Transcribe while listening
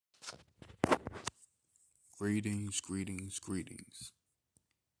Greetings, greetings, greetings.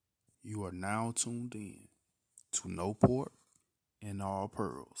 You are now tuned in to No Port and All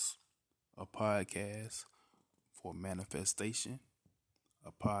Pearls, a podcast for manifestation,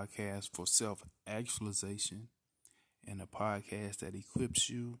 a podcast for self actualization, and a podcast that equips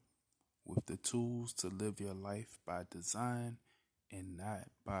you with the tools to live your life by design and not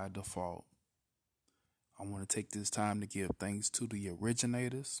by default. I want to take this time to give thanks to the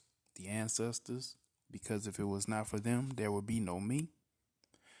originators, the ancestors, because if it was not for them, there would be no me.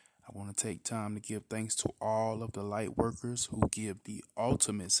 I want to take time to give thanks to all of the light workers who give the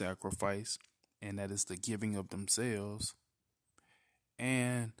ultimate sacrifice, and that is the giving of themselves.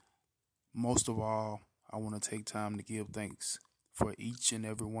 And most of all, I want to take time to give thanks for each and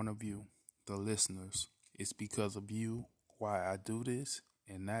every one of you, the listeners. It's because of you why I do this,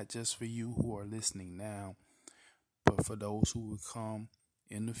 and not just for you who are listening now, but for those who will come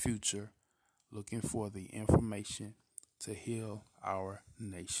in the future looking for the information to heal our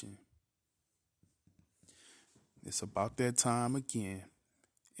nation. It's about that time again,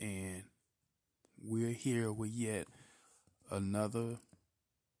 and we're here with yet another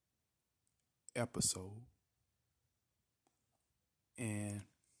episode. And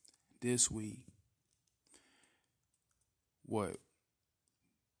this week, what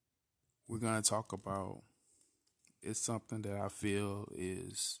we're going to talk about is something that I feel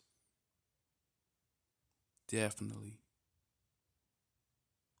is definitely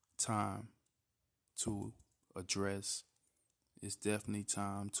time to address. It's definitely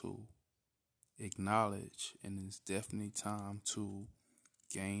time to acknowledge, and it's definitely time to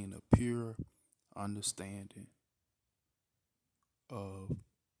gain a pure understanding of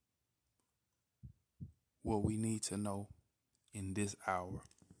what we need to know in this hour.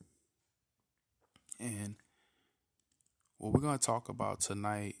 And what we're going to talk about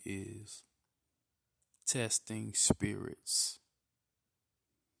tonight is testing spirits.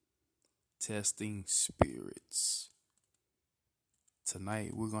 Testing spirits.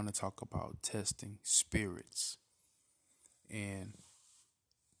 Tonight we're going to talk about testing spirits. And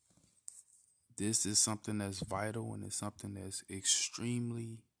this is something that's vital, and it's something that's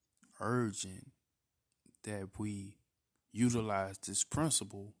extremely urgent that we utilize this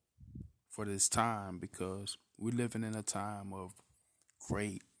principle for this time, because we're living in a time of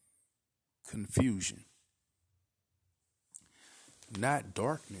great confusion. Not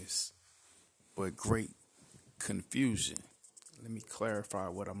darkness, but great confusion. Let me clarify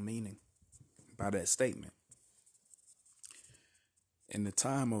what I'm meaning by that statement. In the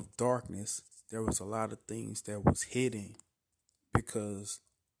time of darkness, there was a lot of things that was hidden because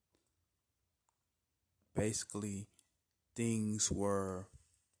basically things were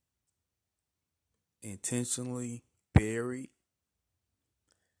intentionally buried,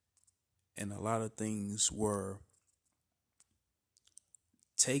 and a lot of things were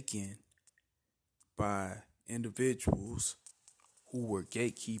taken by individuals who were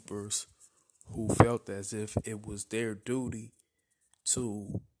gatekeepers, who felt as if it was their duty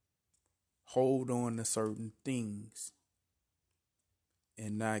to hold on to certain things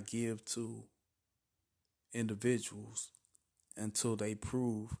and not give to individuals until they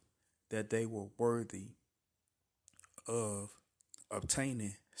prove that they were worthy of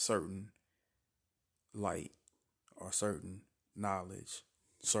obtaining certain light or certain knowledge,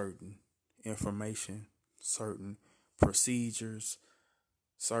 certain information, certain procedures,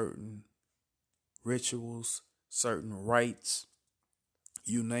 certain rituals, certain rites,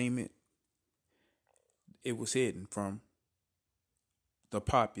 you name it. It was hidden from the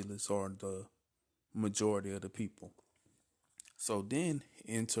populace or the majority of the people. So then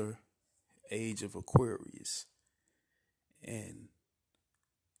enter age of Aquarius and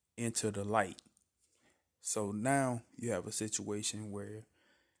enter the light. So now you have a situation where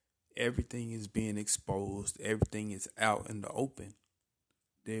everything is being exposed, everything is out in the open.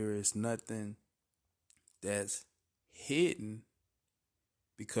 There is nothing that's hidden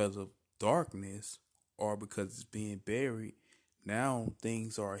because of darkness or because it's being buried. Now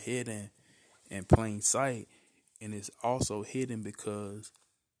things are hidden in plain sight, and it's also hidden because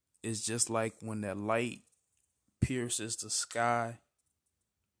it's just like when that light pierces the sky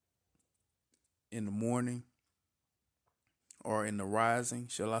in the morning or in the rising,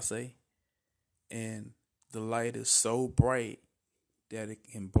 shall I say, and the light is so bright that it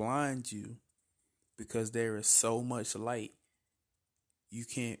can blind you because there is so much light. You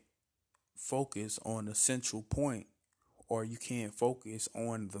can't focus on the central point, or you can't focus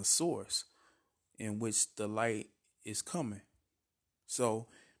on the source in which the light is coming. So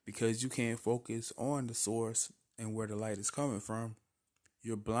because you can't focus on the source and where the light is coming from,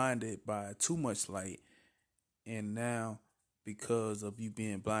 you're blinded by too much light, And now, because of you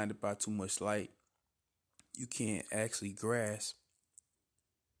being blinded by too much light, you can't actually grasp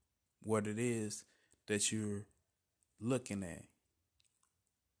what it is that you're looking at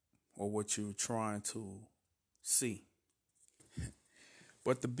or what you're trying to see.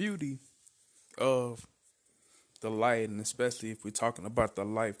 But the beauty of the light, and especially if we're talking about the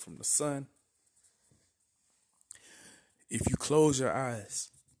light from the sun, if you close your eyes,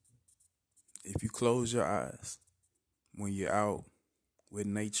 if you close your eyes when you're out with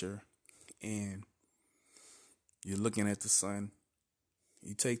nature and you're looking at the sun,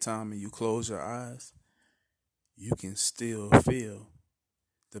 you take time and you close your eyes, you can still feel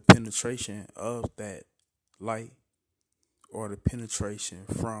the penetration of that light or the penetration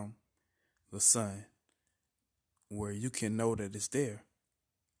from the sun, where you can know that it's there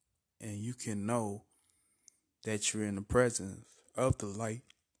and you can know that you're in the presence of the light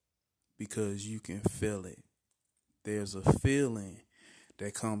because you can feel it. There's a feeling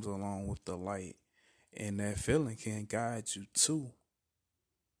that comes along with the light, and that feeling can guide you to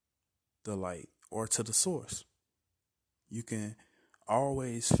the light or to the source. You can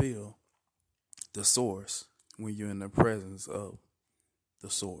always feel the source when you're in the presence of the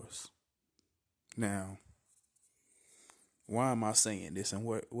source. Now, why am I saying this, and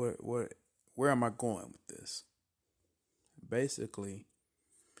where am I going with this? Basically,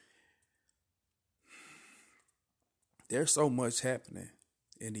 there's so much happening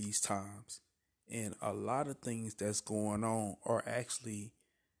in these times, and a lot of things that's going on are actually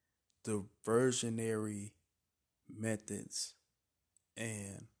diversionary methods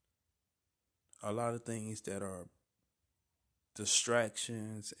and a lot of things that are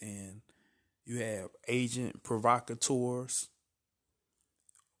distractions, and you have agent provocateurs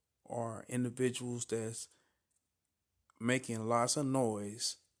or individuals that's making lots of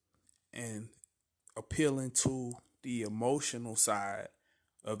noise and appealing to the emotional side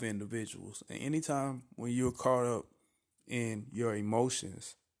of individuals. And anytime when you're caught up in your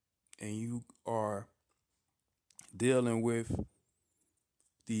emotions and you are dealing with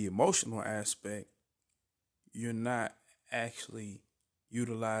the emotional aspect, you're not actually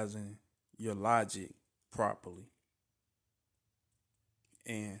utilizing your logic properly.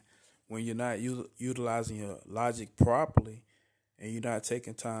 And when you're not utilizing your logic properly and you're not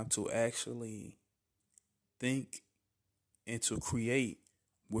taking time to actually think and to create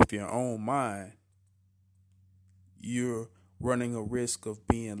with your own mind, you're running a risk of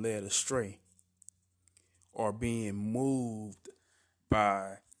being led astray or being moved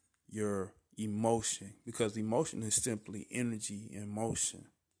by your emotion, because emotion is simply energy in motion.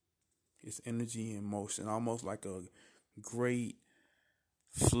 It's energy in motion, almost like a great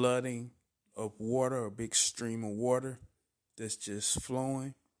flooding of water, a big stream of water that's just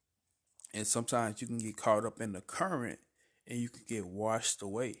flowing. And sometimes you can get caught up in the current and you can get washed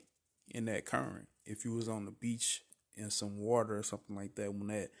away in that current. If you was on the beach in some water or something like that, when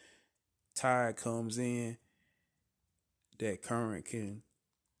that tide comes in, that current can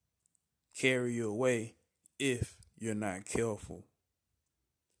carry you away if you're not careful.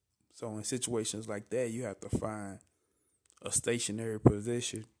 So in situations like that, you have to find a stationary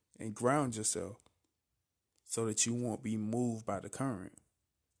position and ground yourself so that you won't be moved by the current.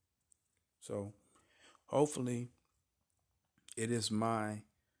 So hopefully it is my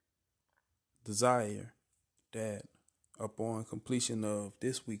desire that upon completion of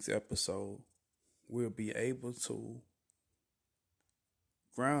this week's episode, we'll be able to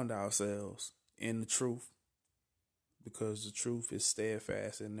ground ourselves in the truth, because the truth is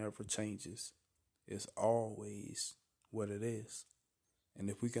steadfast and never changes. It's always what it is. And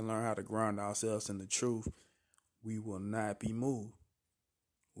if we can learn how to ground ourselves in the truth, we will not be moved.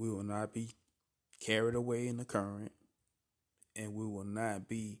 We will not be carried away in the current, and we will not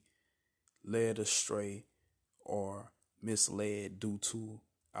be led astray or misled due to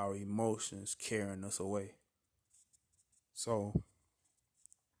our emotions carrying us away. So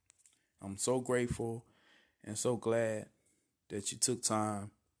I'm so grateful and so glad that you took time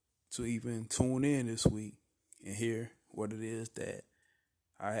to even tune in this week and hear what it is that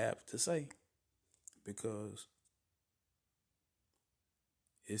I have to say, because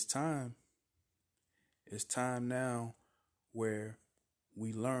it's time. It's time now where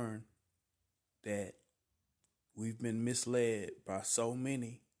we learn that we've been misled by so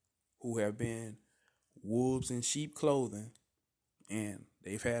many who have been wolves in sheep clothing, and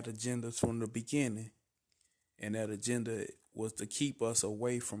they've had agendas from the beginning, and that agenda was to keep us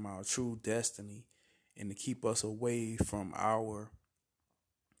away from our true destiny and to keep us away from our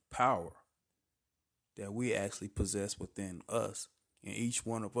power that we actually possess within us. And each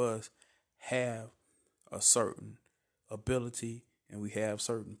one of us have a certain ability and we have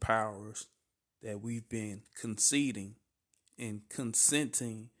certain powers that we've been conceding and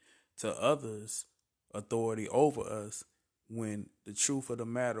consenting to others' authority over us, when the truth of the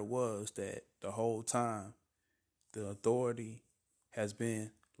matter was that the whole time the authority has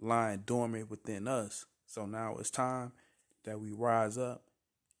been lying dormant within us. So now it's time that we rise up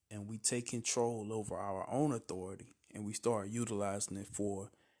and we take control over our own authority and we start utilizing it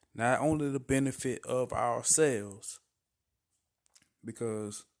for not only the benefit of ourselves,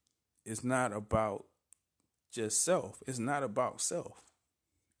 because it's not about just self. It's not about self.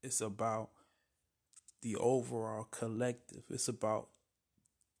 It's about the overall collective. It's about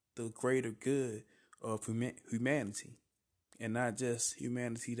the greater good of humanity. And not just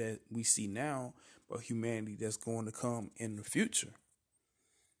humanity that we see now, but humanity that's going to come in the future.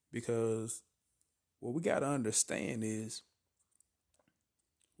 Because what we got to understand is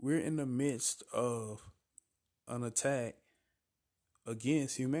we're in the midst of an attack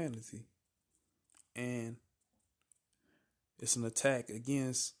against humanity. And it's an attack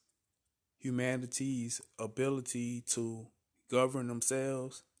against humanity's ability to govern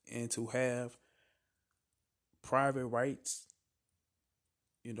themselves and to have private rights.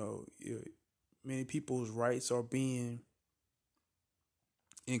 You know, many people's rights are being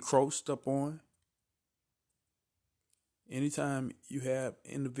encroached upon. Anytime you have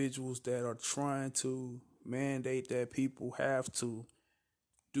individuals that are trying to mandate that people have to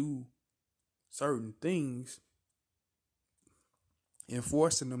do certain things,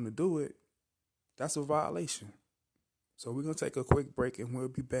 enforcing them to do it, that's a violation. So we're going to take a quick break and we'll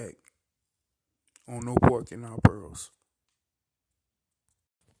be back on No Pork and Our Pearls.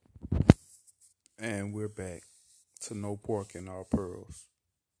 And we're back to No Pork and Our Pearls.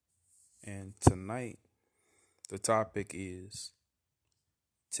 And tonight, the topic is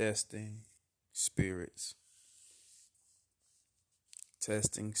testing spirits.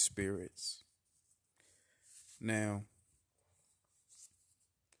 Testing spirits. Now,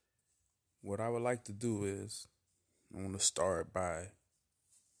 what I would like to do is I want to start by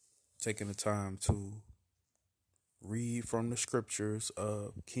taking the time to read from the scriptures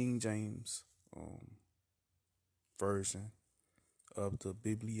of King James version of the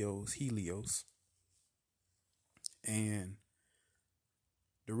Biblios Helios. And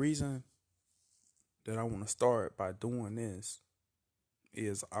the reason that I want to start by doing this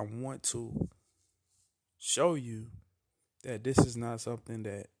is I want to show you that this is not something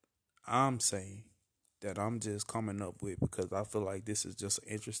that I'm saying, that I'm just coming up with because I feel like this is just an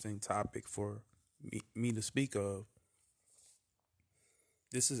interesting topic for me to speak of.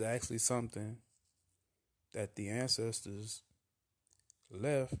 This is actually something that the ancestors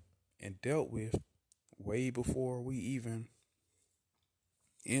left and dealt with way before we even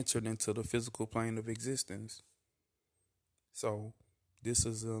entered into the physical plane of existence. So this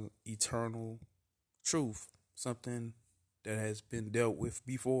is an eternal truth, something that has been dealt with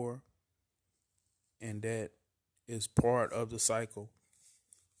before, and that is part of the cycle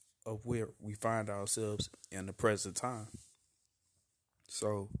of where we find ourselves in the present time.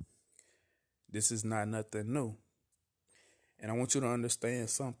 So this is not nothing new. And I want you to understand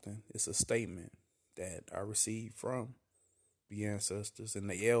something. It's a statement that I received from the ancestors and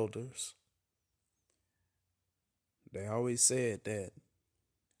the elders. They always said that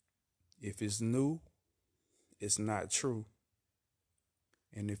if it's new, it's not true.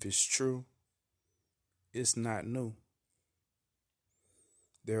 And if it's true, it's not new.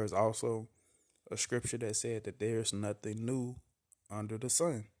 There is also a scripture that said that there's nothing new under the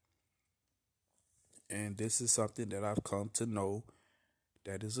sun. And this is something that I've come to know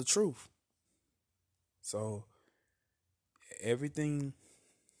that is a truth. So everything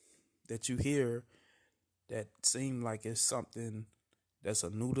that you hear that seems like it's something that's a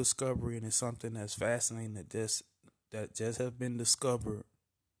new discovery and it's something that's fascinating that just have been discovered,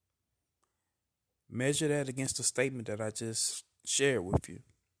 measure that against the statement that I just shared with you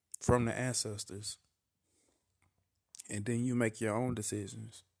from the ancestors. And then you make your own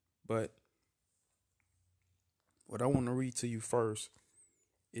decisions. But what I want to read to you first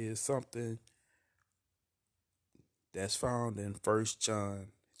is something that's found in 1 John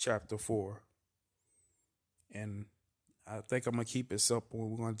chapter 4. And I think I'm going to keep it simple.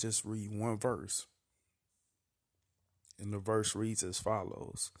 We're going to just read one verse. And the verse reads as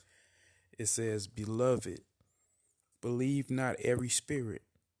follows. It says, "Beloved, believe not every spirit,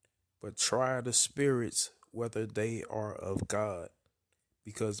 but try the spirits whether they are of God,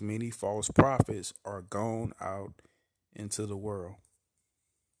 because many false prophets are gone out into the world."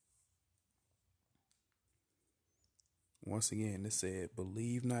 Once again, it said,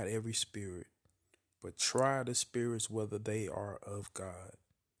 "Believe not every spirit, but try the spirits whether they are of God,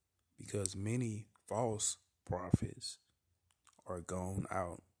 because many false prophets are gone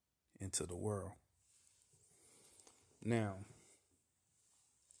out into the world. Now,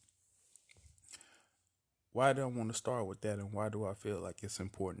 why do I want to start with that, and why do I feel like it's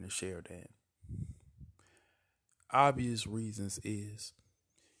important to share that? Obvious reasons is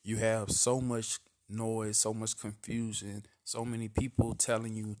you have so much noise, so much confusion, so many people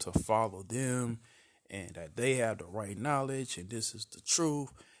telling you to follow them and that they have the right knowledge and this is the truth.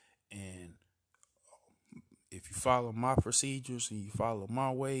 And if you follow my procedures and you follow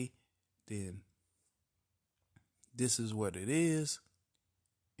my way, then this is what it is.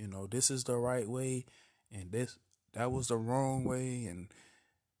 You know, this is the right way, and that was the wrong way. And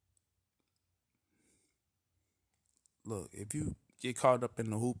look, if you get caught up in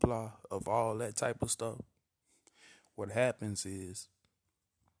the hoopla of all that type of stuff, what happens is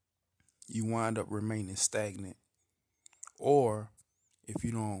you wind up remaining stagnant. Or if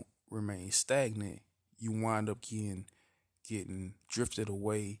you don't remain stagnant, you wind up getting drifted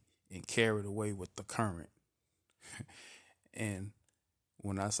away and carried away with the current. And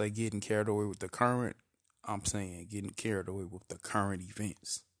when I say getting carried away with the current, I'm saying getting carried away with the current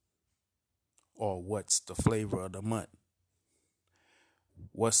events. Or what's the flavor of the month?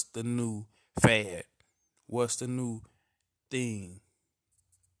 What's the new fad? What's the new thing?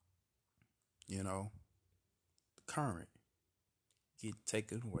 You know, the current. Get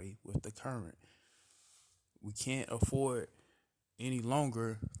taken away with the current. We can't afford any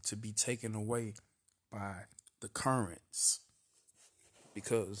longer to be taken away by the currents,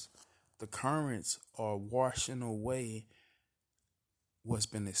 because the currents are washing away what's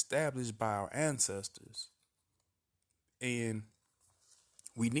been established by our ancestors. And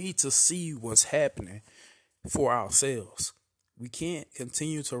we need to see what's happening for ourselves. We can't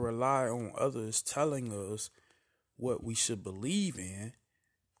continue to rely on others telling us what we should believe in.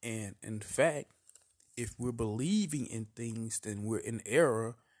 And in fact, if we're believing in things, then we're in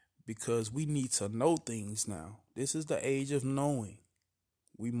error, because we need to know things now. This is the age of knowing.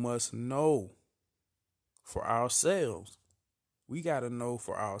 We must know for ourselves. We got to know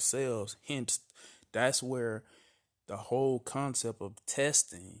for ourselves. Hence, that's where the whole concept of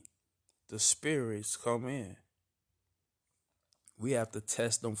testing the spirits come in. We have to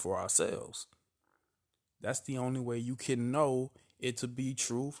test them for ourselves. That's the only way you can know it to be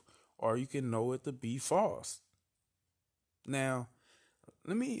truth, or you can know it to be false. Now,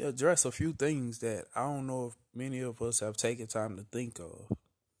 let me address a few things that I don't know if many of us have taken time to think of.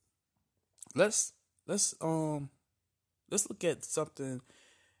 Let's look at something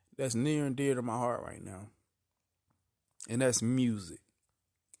that's near and dear to my heart right now, and that's music.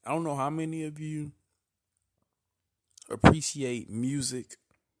 I don't know how many of you appreciate music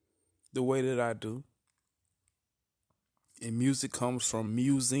the way that I do. And music comes from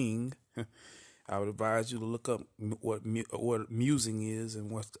musing. I would advise you to look up what musing is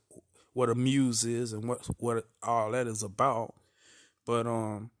and what a muse is and what all that is about. But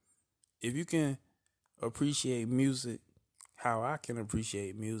if you can appreciate music how I can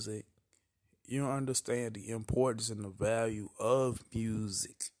appreciate music, you understand the importance and the value of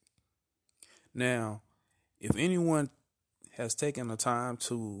music. Now, if anyone has taken the time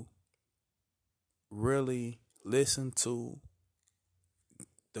to really listen to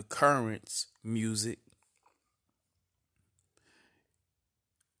the current music,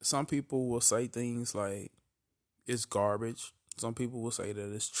 some people will say things like it's garbage. Some people will say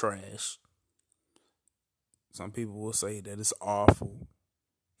that it's trash. Some people will say that it's awful.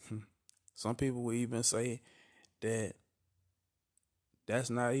 Some people will even say that that's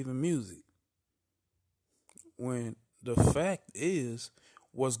not even music. When the fact is,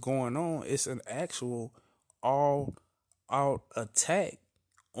 what's going on, it's an actual all-out attack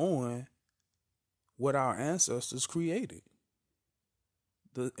on what our ancestors created.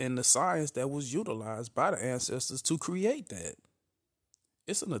 And the science that was utilized by the ancestors to create that.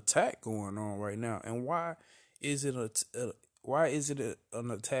 It's an attack going on right now. And why is it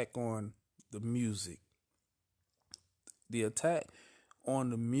an attack on the music? The attack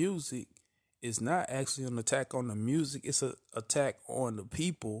on the music is not actually an attack on the music. It's an attack on the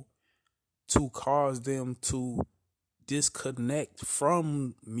people to cause them to disconnect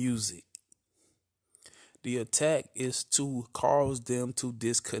from music. The attack is to cause them to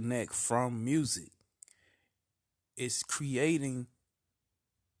disconnect from music. It's creating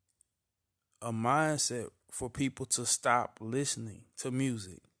a mindset for people to stop listening to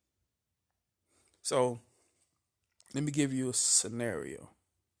music. So, let me give you a scenario.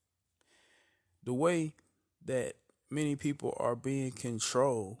 The way that many people are being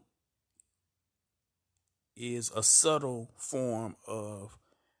controlled is a subtle form of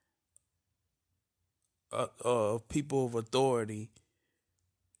people of authority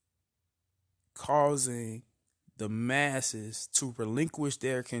causing the masses to relinquish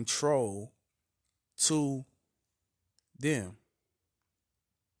their control to them.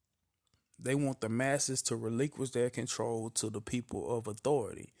 They want the masses to relinquish their control to the people of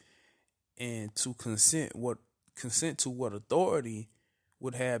authority and to consent to what authority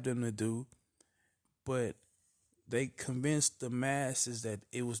would have them to do, but they convinced the masses that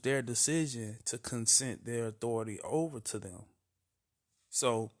it was their decision to consent their authority over to them.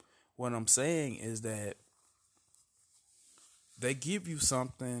 So what I'm saying is that they give you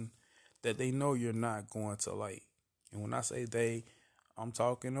something that they know you're not going to like. And when I say they, I'm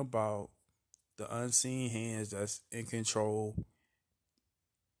talking about the unseen hands that's in control,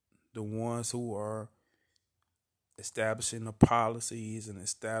 the ones who are establishing the policies and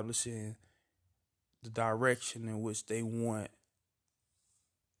establishing the direction in which they want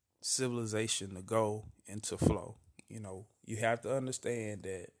civilization to go and to flow. You have to understand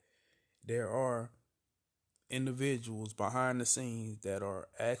that there are individuals behind the scenes that are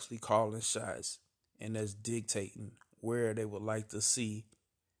actually calling shots and that's dictating where they would like to see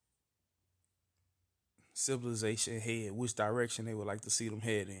civilization head, which direction they would like to see them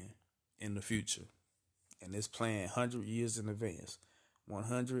head in the future. And it's planned 100 years in advance.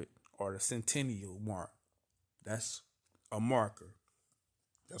 100 or the centennial mark. That's a marker.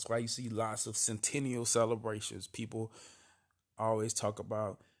 That's why you see lots of centennial celebrations. People always talk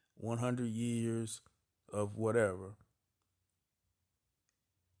about 100 years of whatever.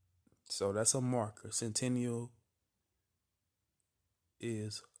 So that's a marker. Centennial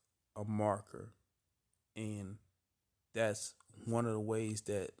is a marker. And that's one of the ways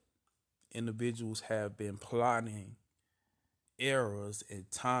that individuals have been plotting eras and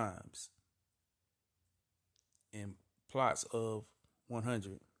times and plots of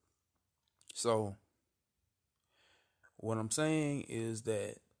 100. So what I'm saying is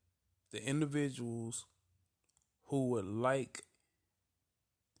that the individuals who would like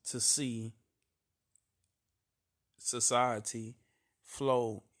to see society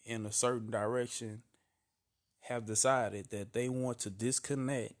flow in a certain direction have decided that they want to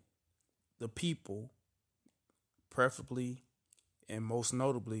disconnect the people, preferably and most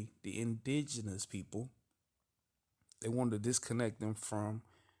notably the indigenous people. They want to disconnect them from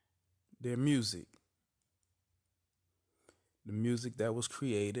their music. The music that was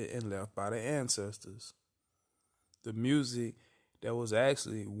created and left by the ancestors. The music that was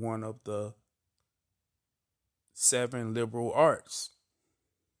actually one of the 7 liberal arts.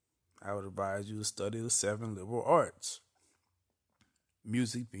 I would advise you to study the 7 liberal arts.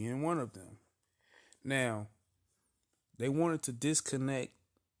 Music being one of them. Now, they wanted to disconnect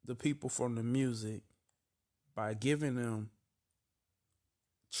the people from the music by giving them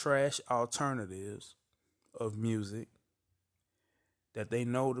trash alternatives of music that they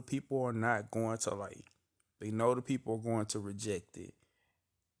know the people are not going to like. They know the people are going to reject it.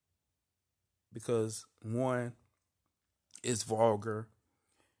 Because 1, it's vulgar.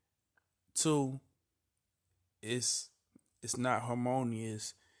 2, it's not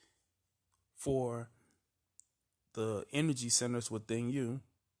harmonious for the energy centers within you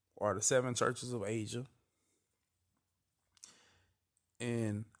or the 7 churches of Asia.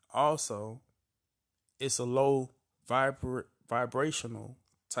 And also, it's a low vibrational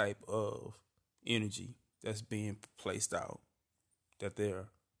type of energy that's being placed out, that they're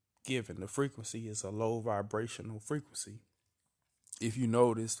given. The frequency is a low vibrational frequency. If you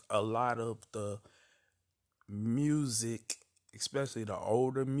notice, a lot of the music, especially the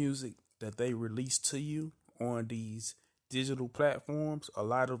older music that they release to you on these digital platforms, a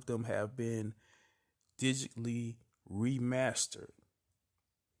lot of them have been digitally remastered.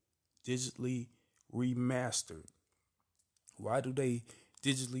 Why do they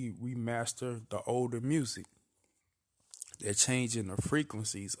digitally remaster the older music? They're changing the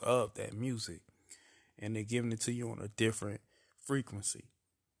frequencies of that music and they're giving it to you on a different frequency.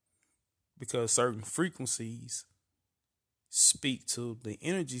 Because certain frequencies speak to the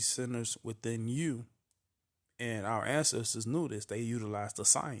energy centers within you. And our ancestors knew this. They utilized the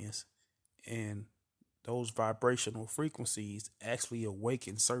science. And those vibrational frequencies actually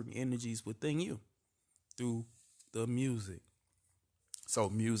awaken certain energies within you through the music. So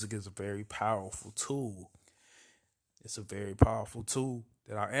music is a very powerful tool. It's a very powerful tool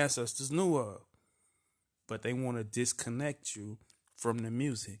that our ancestors knew of. But they want to disconnect you from the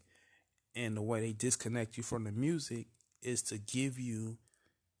music. And the way they disconnect you from the music is to give you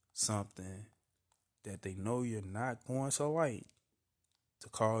something that they know you're not going to like. to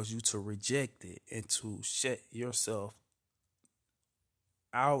cause you to reject it and to shut yourself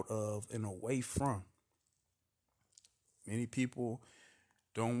out of and away from. Many people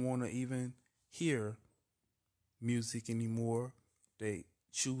don't want to even hear music anymore. They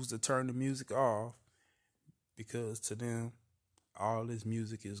choose to turn the music off because to them, all this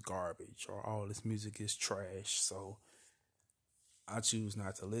music is garbage or all this music is trash. So I choose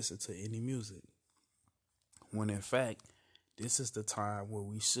not to listen to any music. When in fact, this is the time where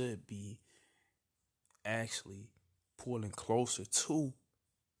we should be actually pulling closer to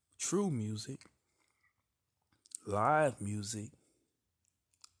true music, live music,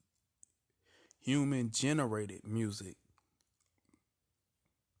 human generated music.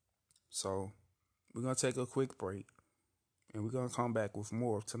 So we're going to take a quick break and we're going to come back with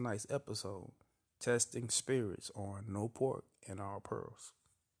more of tonight's episode, Testing Spirits on No Pork and All Pearls.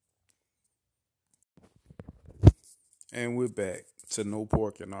 And we're back to No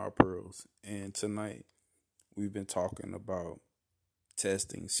Pork and All Pearls. And tonight we've been talking about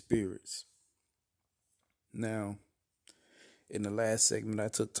testing spirits. Now, in the last segment, I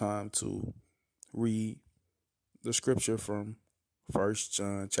took time to read the scripture from 1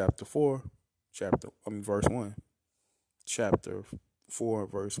 John chapter 4, verse 1. Chapter 4,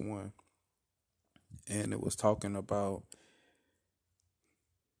 verse 1. And it was talking about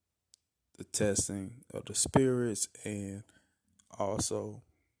the testing of the spirits and also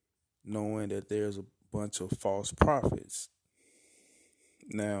knowing that there's a bunch of false prophets.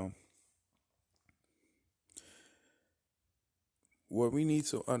 Now, what we need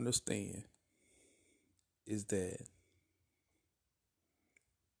to understand is that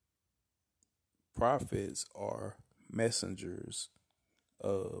prophets are messengers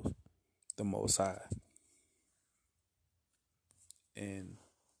of the Most High. And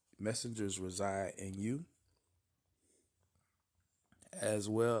messengers reside in you, as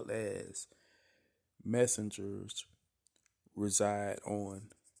well as messengers reside on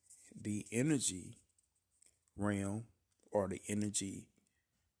the energy realm or the energy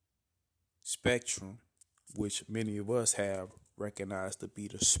spectrum, which many of us have recognized to be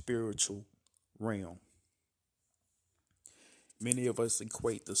the spiritual realm. Many of us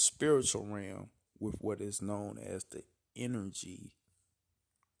equate the spiritual realm with what is known as the energy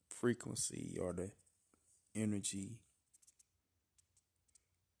frequency or the energy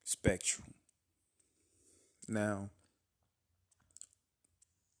spectrum. Now,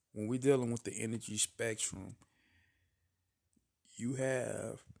 when we're dealing with the energy spectrum, you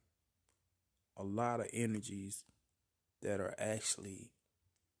have a lot of energies that are actually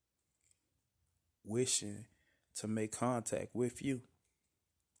wishing to make contact with you.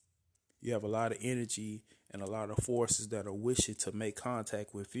 You have a lot of energy and a lot of forces that are wishing to make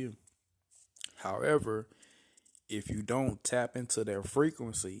contact with you. However, if you don't tap into their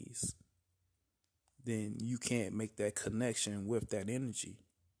frequencies, then you can't make that connection with that energy.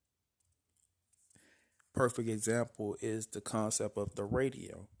 Perfect example is the concept of the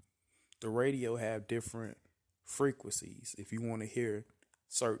radio. The radio have different frequencies. If you want to hear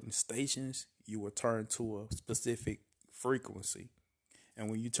certain stations, you will turn to a specific frequency. And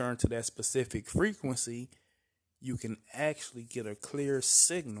when you turn to that specific frequency, you can actually get a clear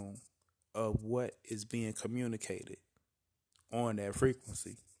signal of what is being communicated on that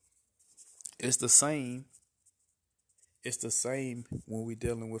frequency. It's the same when we're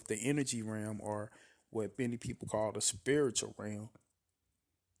dealing with the energy realm, or what many people call the spiritual realm.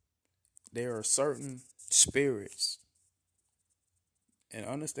 There are certain spirits, and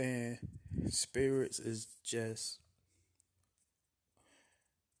understand spirits is just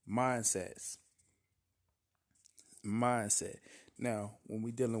mindset. Now, when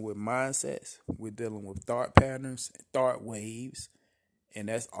we're dealing with mindsets, we're dealing with thought patterns, thought waves, and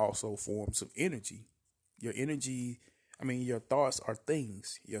that's also forms of energy. Your thoughts are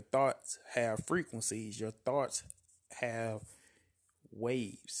things. Your thoughts have frequencies. Your thoughts have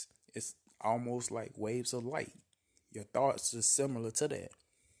waves. It's almost like waves of light. Your thoughts are similar to that.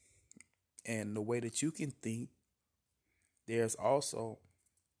 And the way that you can think, there's also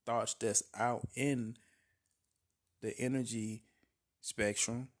thoughts that's out in the energy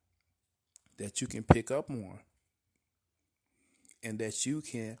spectrum that you can pick up on and that you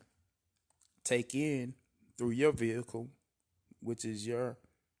can take in through your vehicle, which is your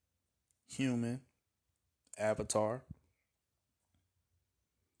human avatar.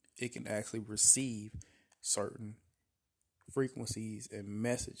 It can actually receive certain frequencies and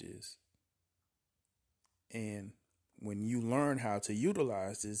messages. And when you learn how to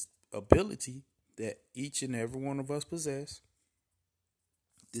utilize this ability that each and every one of us possess,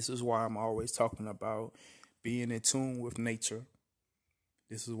 this is why I'm always talking about being in tune with nature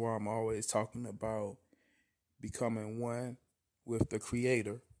This is why I'm always talking about becoming one with the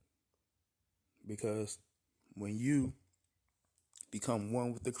Creator. Because when you become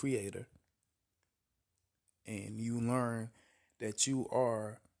one with the Creator and you learn that you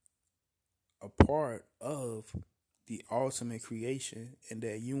are a part of the ultimate creation and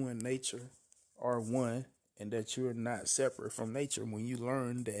that you and nature are one and that you're not separate from nature, when you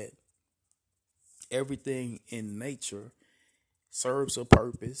learn that everything in nature serves a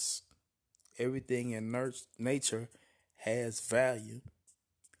purpose, everything in nature has value,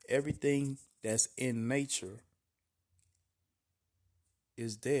 everything that's in nature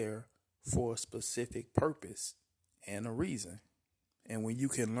is there for a specific purpose and a reason. And when you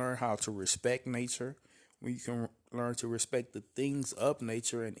can learn how to respect nature, when you can learn to respect the things of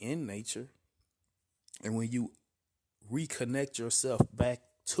nature and in nature, and when you reconnect yourself back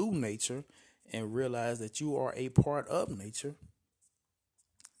to nature and realize that you are a part of nature,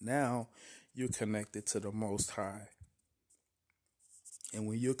 now you're connected to the Most High. And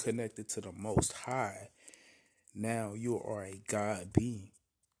when you're connected to the Most High, now you are a God being.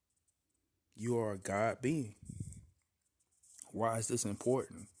 You are a God being. Why is this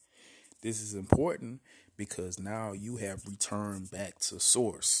important? This is important because now you have returned back to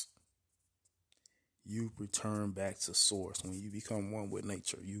source. You return back to source. When you become one with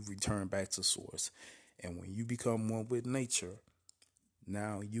nature, you return back to source. And when you become one with nature,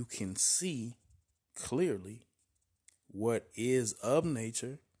 now you can see clearly what is of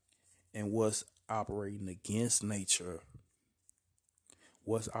nature and what's operating against nature.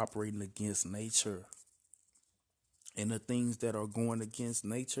 What's operating against nature. And the things that are going against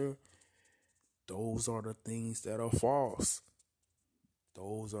nature, those are the things that are false.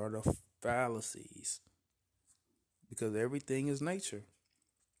 Those are the fallacies. Because everything is nature.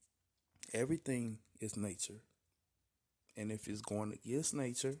 Everything is nature. And if it's going against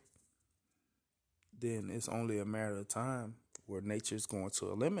nature, then it's only a matter of time where nature is going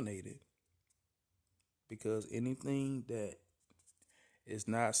to eliminate it. Because anything that is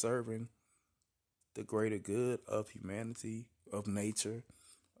not serving the greater good of humanity, of nature,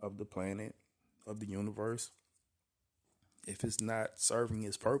 of the planet, of the universe, if it's not serving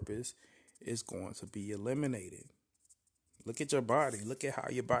its purpose, it's going to be eliminated. Look at your body. Look at how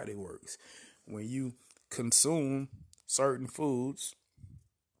your body works. When you consume certain foods,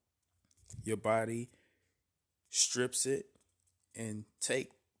 your body strips it and take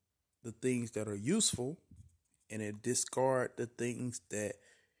the things that are useful and it discard the things that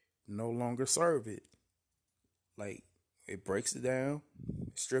no longer serve it. Like it breaks it down,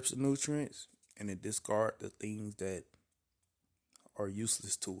 strips the nutrients, and it discard the things that are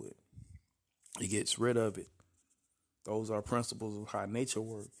useless to it. It gets rid of it. Those are principles of how nature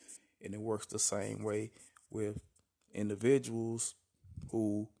works. And it works the same way with individuals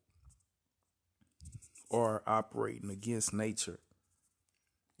who are operating against nature.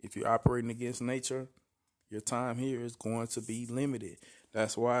 If you're operating against nature, your time here is going to be limited.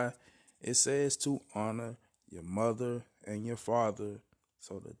 That's why it says to honor your mother and your father,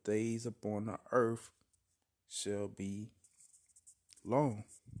 so the days upon the earth shall be long.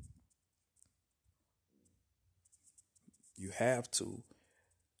 You have to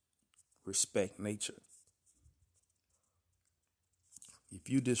respect nature. If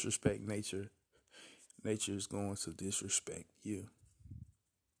you disrespect nature, nature is going to disrespect you.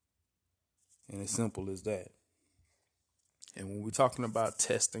 And as simple as that. And when we're talking about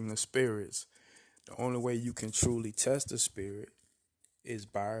testing the spirits, the only way you can truly test the spirit is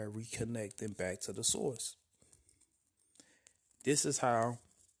by reconnecting back to the source. This is how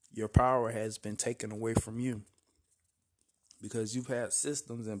your power has been taken away from you, because you've had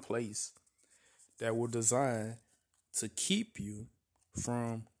systems in place that were designed to keep you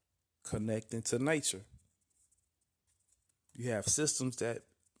from connecting to nature. You have systems that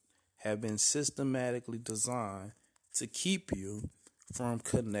have been systematically designed to keep you from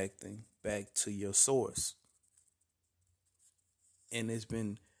connecting back to your source. And it's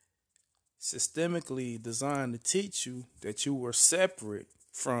been systemically designed to teach you that you were separate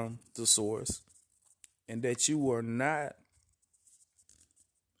from the source and that you were not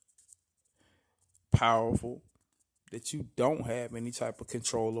powerful, that you don't have any type of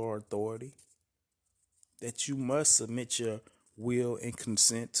control or authority, that you must submit your will and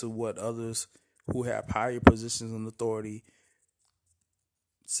consent to what others who have higher positions and authority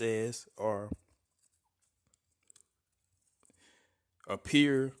says or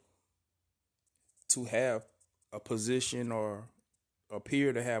appear to have a position or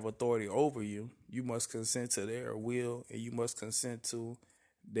appear to have authority over you. You must consent to their will, and you must consent to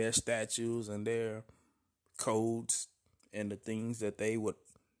their statutes and their codes and the things that they would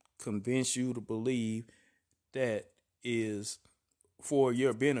convince you to believe that is for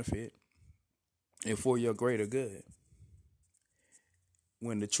your benefit and for your greater good.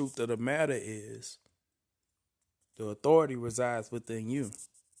 When the truth of the matter is, the authority resides within you.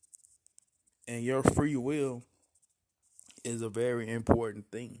 And your free will is a very important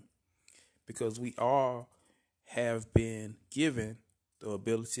thing, because we all have been given the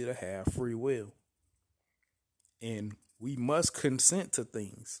ability to have free will. And we must consent to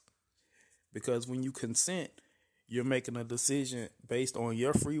things, because when you consent, you're making a decision based on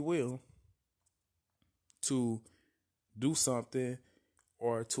your free will to do something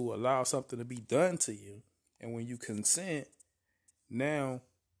or to allow something to be done to you. And when you consent, now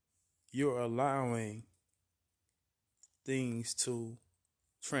you're allowing things to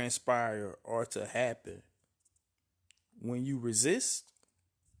transpire or to happen. When you resist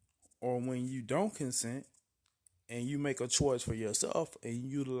or when you don't consent and you make a choice for yourself and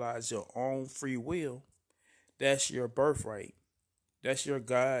you utilize your own free will, that's your birthright. That's your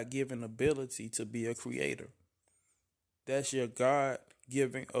God-given ability to be a creator. That's your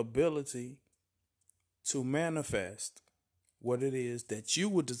God-given ability to manifest what it is that you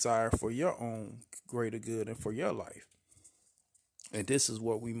would desire for your own greater good and for your life. And this is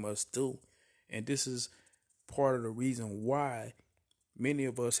what we must do. And this is part of the reason why many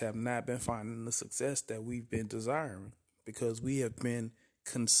of us have not been finding the success that we've been desiring, because we have been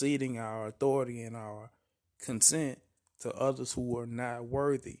conceding our authority and our consent to others who are not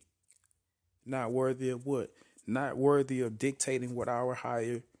worthy. Not worthy of what? Not worthy of dictating what our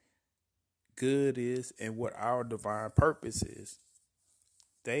higher good is and what our divine purpose is.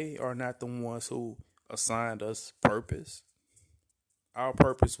 They are not the ones who assigned us purpose. Our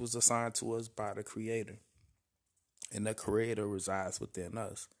purpose was assigned to us by the Creator, and the Creator resides within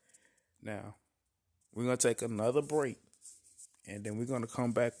us. Now, we're going to take another break, and then we're going to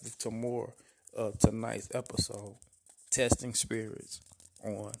come back to more of tonight's episode, Testing Spirits,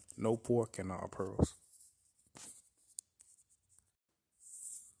 on No Pork and All Pearls.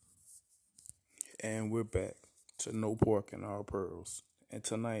 And we're back to No Pork and All Pearls. And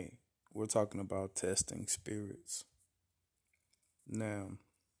tonight, we're talking about testing spirits. Now,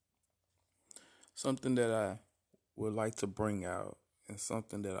 something that I would like to bring out, and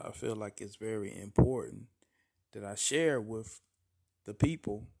something that I feel like is very important that I share with the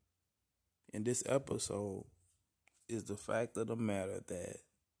people in this episode, is the fact of the matter that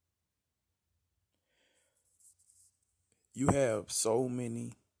you have so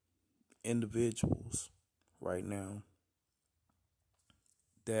many individuals right now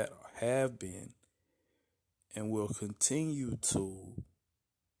that have been and will continue to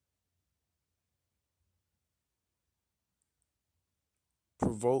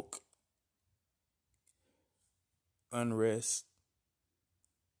provoke unrest.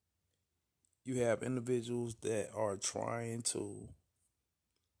 You have individuals that are trying to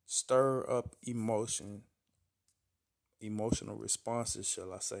stir up emotional responses,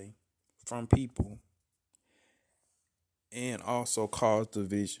 shall I say, from people, and also cause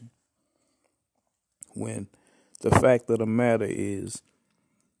division. When the fact of the matter is,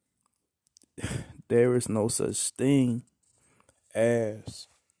 there is no such thing as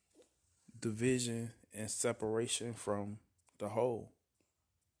division and separation from the whole,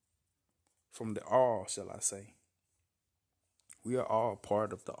 from the all, shall I say. We are all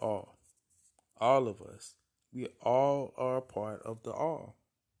part of the all. All of us. We all are part of the all.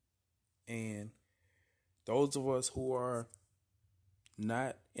 And those of us who are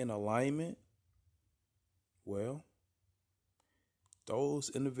not in alignment, well, those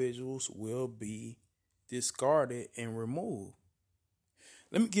individuals will be discarded and removed.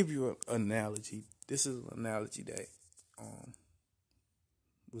 Let me give you an analogy. This is an analogy that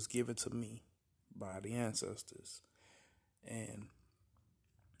was given to me by the ancestors. And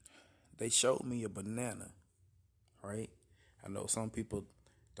they showed me a banana, right? I know some people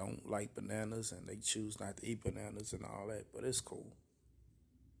don't like bananas and they choose not to eat bananas and all that, but it's cool.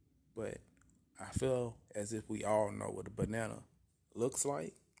 But I feel as if we all know what a banana looks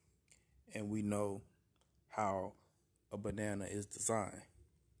like, and we know how a banana is designed.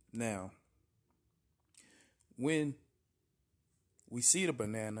 Now, when we see the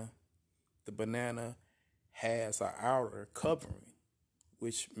banana has an outer covering,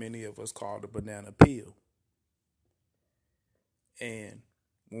 which many of us call the banana peel. And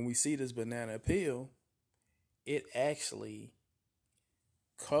when we see this banana peel, it actually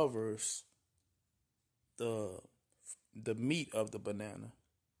covers the meat of the banana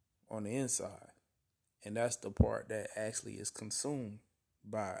on the inside. And that's the part that actually is consumed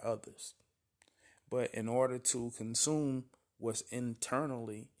by others. But in order to consume what's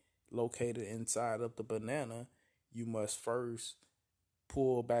internally located inside of the banana, you must first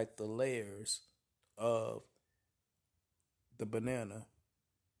pull back the layers of the banana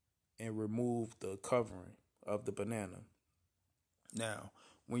and remove the covering of the banana. Now,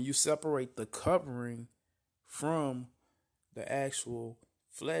 when you separate the covering from the actual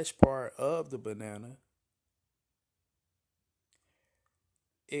flesh part of the banana,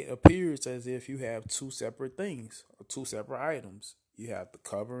 it appears as if you have two separate things or two separate items. You have the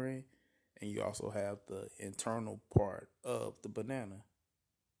covering and you also have the internal part of the banana.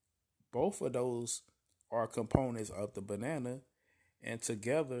 Both of those are components of the banana, and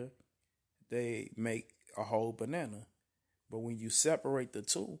together they make a whole banana. But when you separate the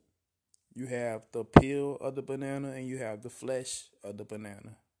two, you have the peel of the banana and you have the flesh of the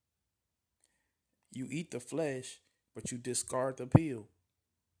banana. You eat the flesh, but you discard the peel.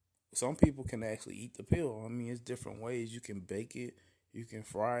 Some people can actually eat the peel. I mean, it's different ways. You can bake it, you can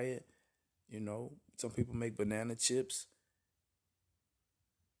fry it. Some people make banana chips,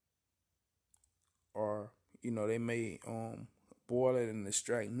 or they may boil it and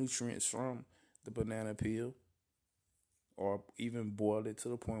extract nutrients from the banana peel, or even boil it to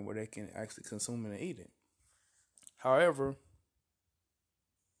the point where they can actually consume it and eat it. However,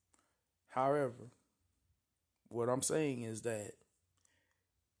 what I'm saying is that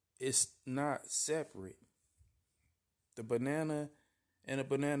it's not separate. The banana and the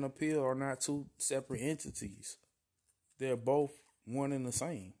banana peel are not two separate entities. They're both one and the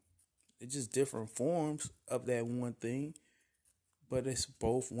same. It's just different forms of that one thing, but it's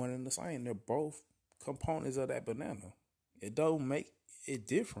both one and the same. They're both components of that banana. It don't make it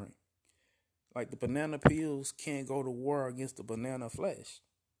different. Like the banana peels can't go to war against the banana flesh.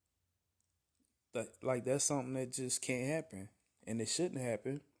 That's something that just can't happen, and it shouldn't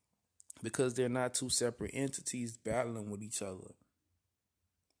happen because they're not two separate entities battling with each other.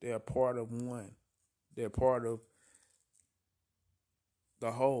 They're part of one. They're part of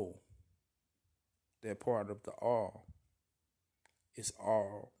the whole. They're part of the all. It's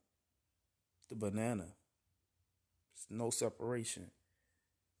all the banana. There's no separation.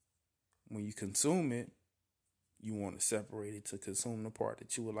 When you consume it, you want to separate it to consume the part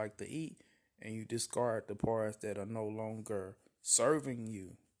that you would like to eat, and you discard the parts that are no longer serving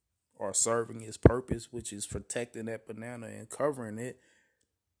you or serving its purpose, which is protecting that banana and covering it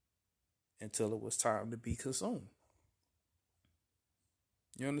until it was time to be consumed.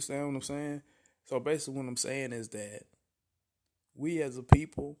 You understand what I'm saying? So basically what I'm saying is that we as a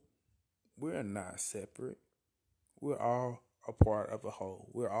people, we're not separate. We're all a part of a whole.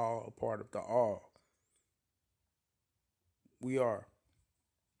 We're all a part of the all. We are.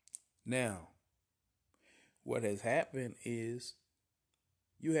 Now, what has happened is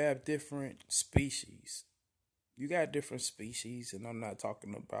you have different species. You got different species, and I'm not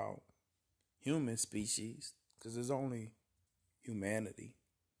talking about human species because there's only humanity.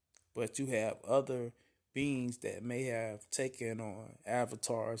 But you have other beings that may have taken on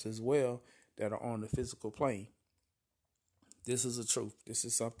avatars as well that are on the physical plane. This is the truth. This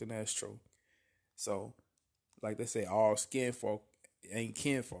is something that's true. So, like they say, all skin folk ain't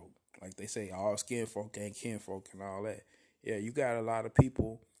kinfolk. Like they say, all skin folk ain't kinfolk and all that. Yeah, you got a lot of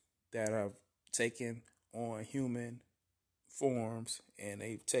people that have taken on human forms and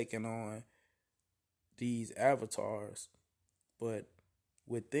they've taken on these avatars, but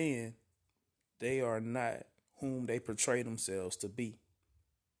within, they are not whom they portray themselves to be.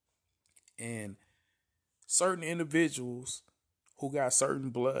 And certain individuals who got certain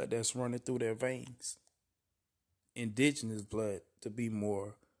blood that's running through their veins, indigenous blood to be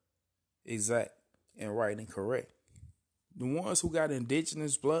more exact and right and correct. The ones who got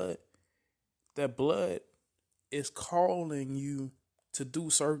indigenous blood, that blood is calling you to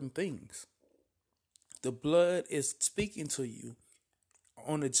do certain things. The blood is speaking to you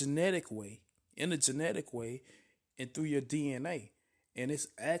on a genetic way, in a genetic way, and through your DNA. And it's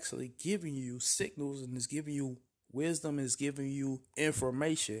actually giving you signals, and it's giving you wisdom, and it's giving you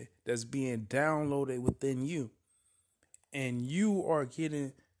information that's being downloaded within you. And you are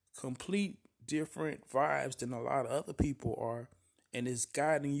getting complete different vibes than a lot of other people are. And it's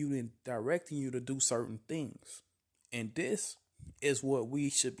guiding you and directing you to do certain things. And this is what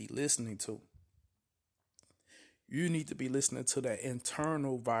we should be listening to. You need to be listening to that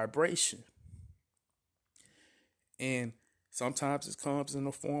internal vibration. And sometimes it comes in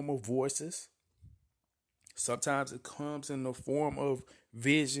the form of voices. Sometimes it comes in the form of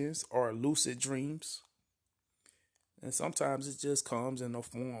visions or lucid dreams. And sometimes it just comes in the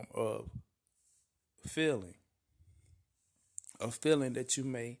form of feeling. A feeling that you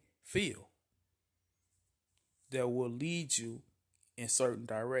may feel that will lead you in certain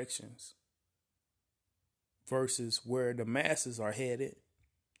directions versus where the masses are headed,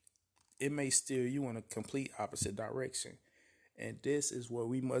 it may steer you in a complete opposite direction. And this is what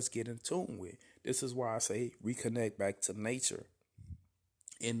we must get in tune with. This is why I say reconnect back to nature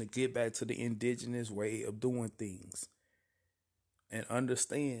and to get back to the indigenous way of doing things. And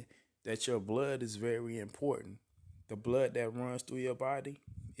understand that your blood is very important. The blood that runs through your body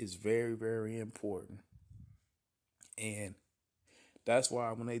is very, very important. And that's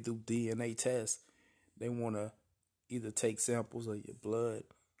why when they do DNA tests, they want to either take samples of your blood,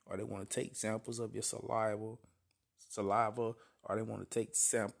 or they want to take samples of your saliva, or they want to take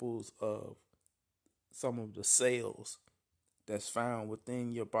samples of some of the cells that's found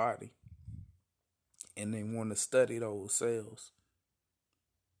within your body. And they want to study those cells.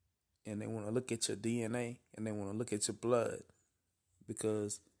 And they want to look at your DNA, and they want to look at your blood,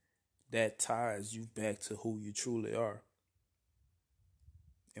 because that ties you back to who you truly are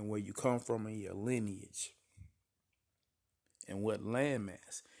and where you come from in your lineage and what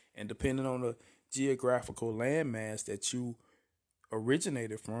landmass. And depending on the geographical landmass that you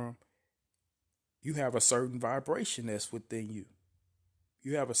originated from, you have a certain vibration that's within you.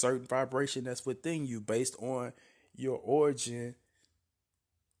 You have a certain vibration that's within you based on your origin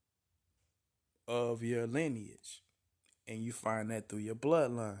of your lineage. And you find that through your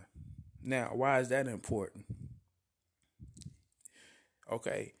bloodline. Now, why is that important?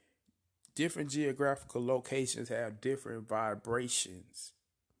 Okay, different geographical locations have different vibrations.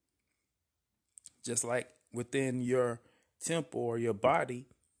 Just like within your temple or your body,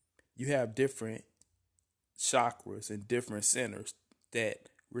 you have different chakras and different centers that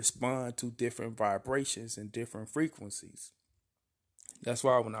respond to different vibrations and different frequencies. That's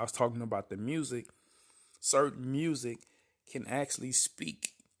why when I was talking about the music, certain music can actually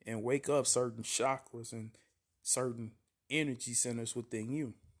speak and wake up certain chakras and certain energy centers within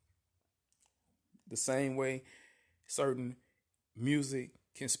you. The same way certain music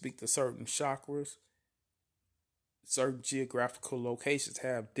can speak to certain chakras, certain geographical locations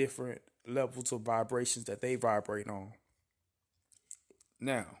have different levels of vibrations that they vibrate on.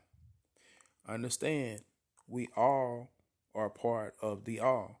 Now, understand, we all are part of the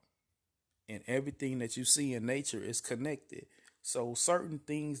all. And everything that you see in nature is connected. So certain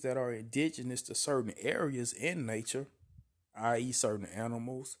things that are indigenous to certain areas in nature, i.e. certain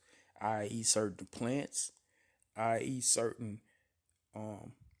animals, i.e. certain plants, i.e. certain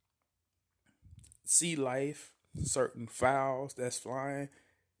sea life, certain fowls that's flying,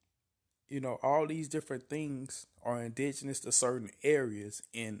 all these different things are indigenous to certain areas.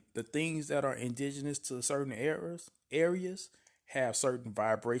 And the things that are indigenous to certain areas have certain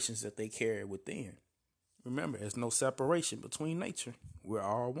vibrations that they carry within. Remember, there's no separation between nature. We're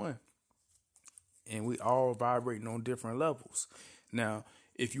all one. And we all vibrating on different levels. Now,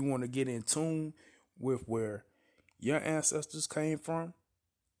 if you want to get in tune with where your ancestors came from,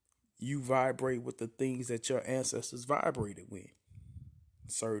 you vibrate with the things that your ancestors vibrated with.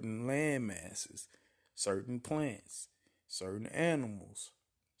 Certain land masses, certain plants, certain animals,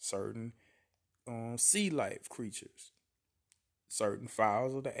 certain sea life creatures, certain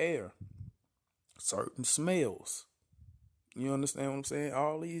fowls of the air, certain smells. You understand what I'm saying?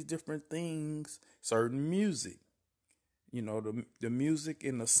 All these different things, certain music. The music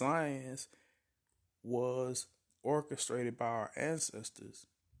and the science was orchestrated by our ancestors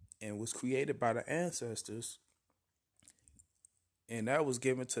and was created by the ancestors. And that was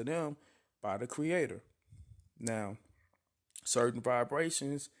given to them by the Creator. Now, certain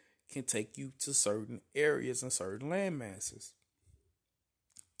vibrations can take you to certain areas and certain land masses.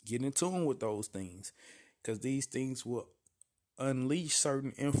 Get in tune with those things, because these things will unleash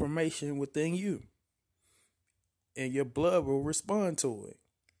certain information within you. And your blood will respond to it.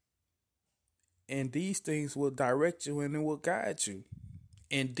 And these things will direct you and it will guide you.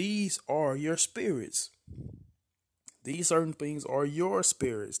 And these are your spirits. These certain things are your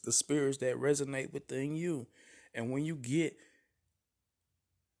spirits, the spirits that resonate within you. And when you get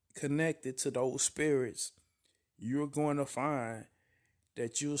connected to those spirits, you're going to find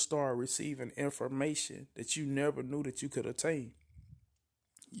that you'll start receiving information that you never knew that you could attain.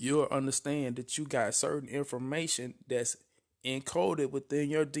 You'll understand that you got certain information that's encoded within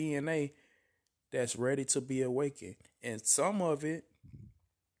your DNA that's ready to be awakened. And some of it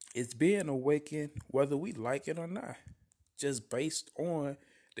is being awakened whether we like it or not, just based on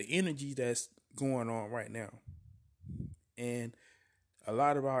the energy that's going on right now. And a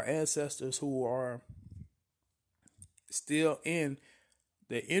lot of our ancestors who are still in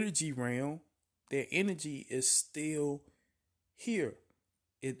the energy realm, their energy is still here.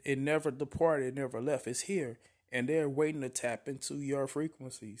 It never departed, it never left. It's here. and they're waiting to tap into your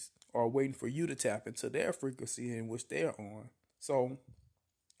frequencies or waiting for you to tap into their frequency in which they're on. So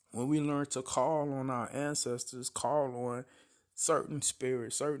when we learn to call on our ancestors, call on certain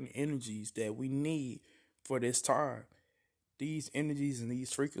spirits, certain energies that we need for this time, these energies and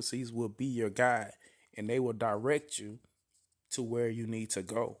these frequencies will be your guide, and they will direct you to where you need to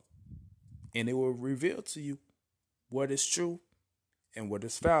go. And it will reveal to you what is true and what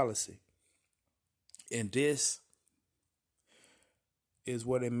is fallacy. And this is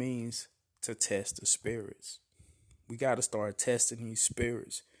what it means to test the spirits. We got to start testing these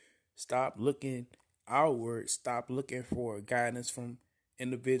spirits. Stop looking outward. Stop looking for guidance from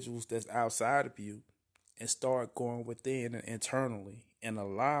individuals that's outside of you, and start going within and internally, and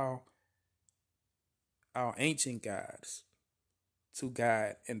allow our ancient guides to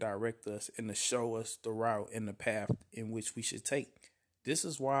guide and direct us and to show us the route and the path in which we should take. This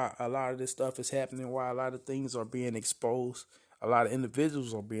is why a lot of this stuff is happening, why a lot of things are being exposed, a lot of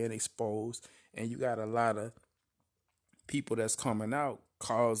individuals are being exposed, and you got a lot of people that's coming out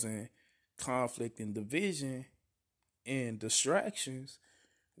causing conflict and division and distractions,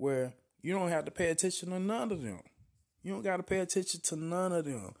 where you don't have to pay attention to none of them. You don't got to pay attention to none of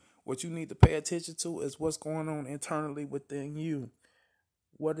them. What you need to pay attention to is what's going on internally within you.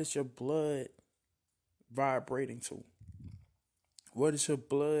 What is your blood vibrating to? What is your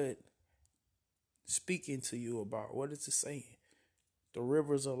blood speaking to you about? What is it saying? The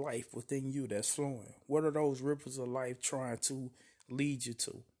rivers of life within you that's flowing. What are those rivers of life trying to lead you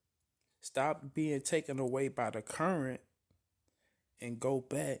to? Stop being taken away by the current and go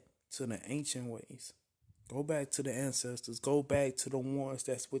back to the ancient ways. Go back to the ancestors. Go back to the ones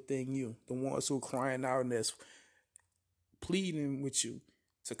that's within you. The ones who are crying out and that's pleading with you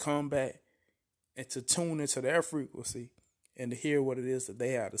to come back and to tune into their frequency and to hear what it is that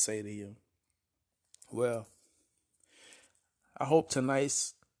they have to say to you. Well, I hope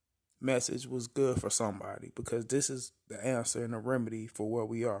tonight's message was good for somebody, because this is the answer and the remedy for where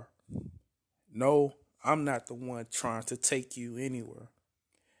we are. No, I'm not the one trying to take you anywhere.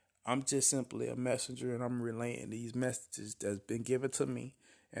 I'm just simply a messenger, and I'm relaying these messages that's been given to me.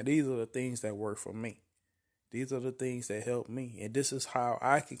 And these are the things that work for me. These are the things that help me. And this is how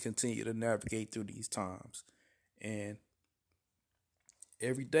I can continue to navigate through these times. And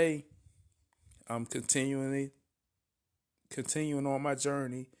every day, I'm continuing on my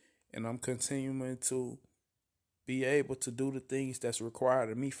journey, and I'm continuing to be able to do the things that's required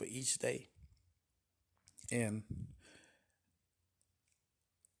of me for each day. And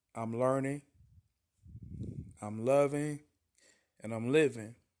I'm learning, I'm loving, and I'm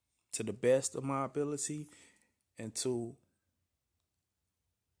living to the best of my ability, and to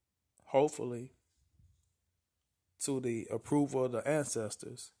hopefully to the approval of the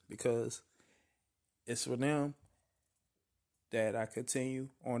ancestors, because it's for them that I continue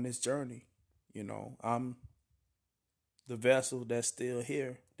on this journey. You know, I'm the vessel that's still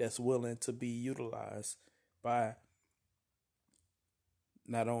here, that's willing to be utilized by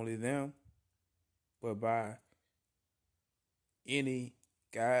not only them, but by any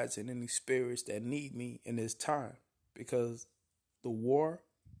guides and any spirits that need me in this time. Because the war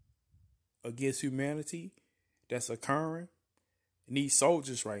against humanity that's occurring needs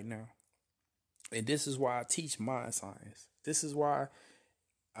soldiers right now. And this is why I teach mind science. This is why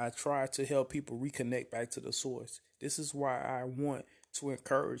I try to help people reconnect back to the source. This is why I want to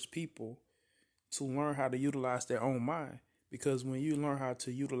encourage people to learn how to utilize their own mind. Because when you learn how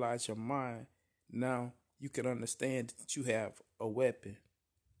to utilize your mind, now you can understand that you have a weapon.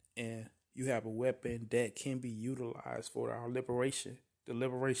 And you have a weapon that can be utilized for our liberation, the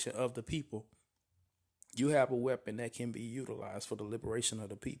liberation of the people. You have a weapon that can be utilized for the liberation of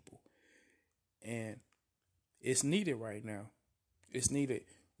the people. And it's needed right now. It's needed.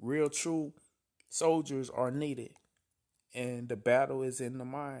 Real, true soldiers are needed. And the battle is in the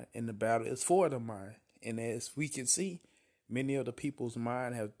mind. And the battle is for the mind. And as we can see, many of the people's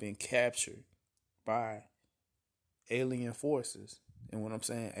mind have been captured by alien forces. And when I'm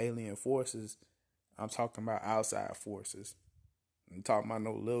saying alien forces, I'm talking about outside forces. I'm talking about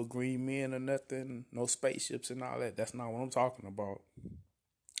no little green men or nothing, no spaceships and all that. That's not what I'm talking about.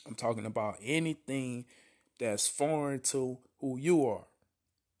 I'm talking about anything that's foreign to who you are,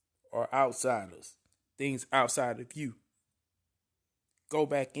 or outsiders, things outside of you. Go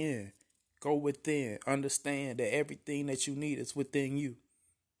back in, go within, understand that everything that you need is within you.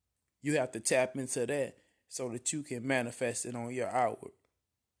 You have to tap into that so that you can manifest it on your outward.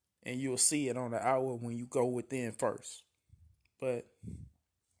 And you'll see it on the outward when you go within first. But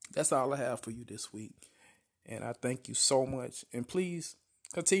that's all I have for you this week. And I thank you so much. And please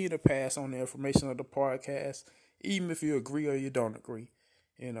continue to pass on the information of the podcast. Even if you agree or you don't agree,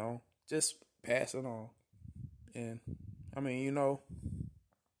 just pass it on. And I mean,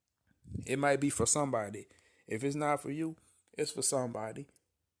 it might be for somebody. If it's not for you, it's for somebody.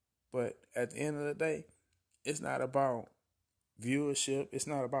 But at the end of the day, it's not about viewership. It's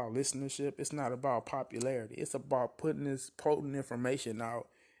not about listenership. It's not about popularity. It's about putting this potent information out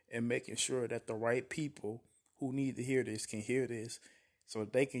and making sure that the right people who need to hear this can hear this so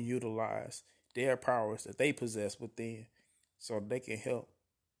they can utilize their powers that they possess within so they can help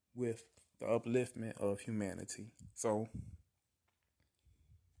with the upliftment of humanity. So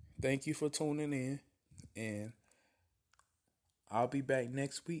thank you for tuning in, and I'll be back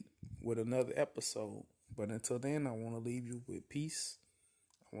next week with another episode. But until then, I want to leave you with peace.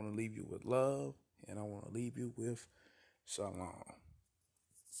 I want to leave you with love, and I want to leave you with shalom.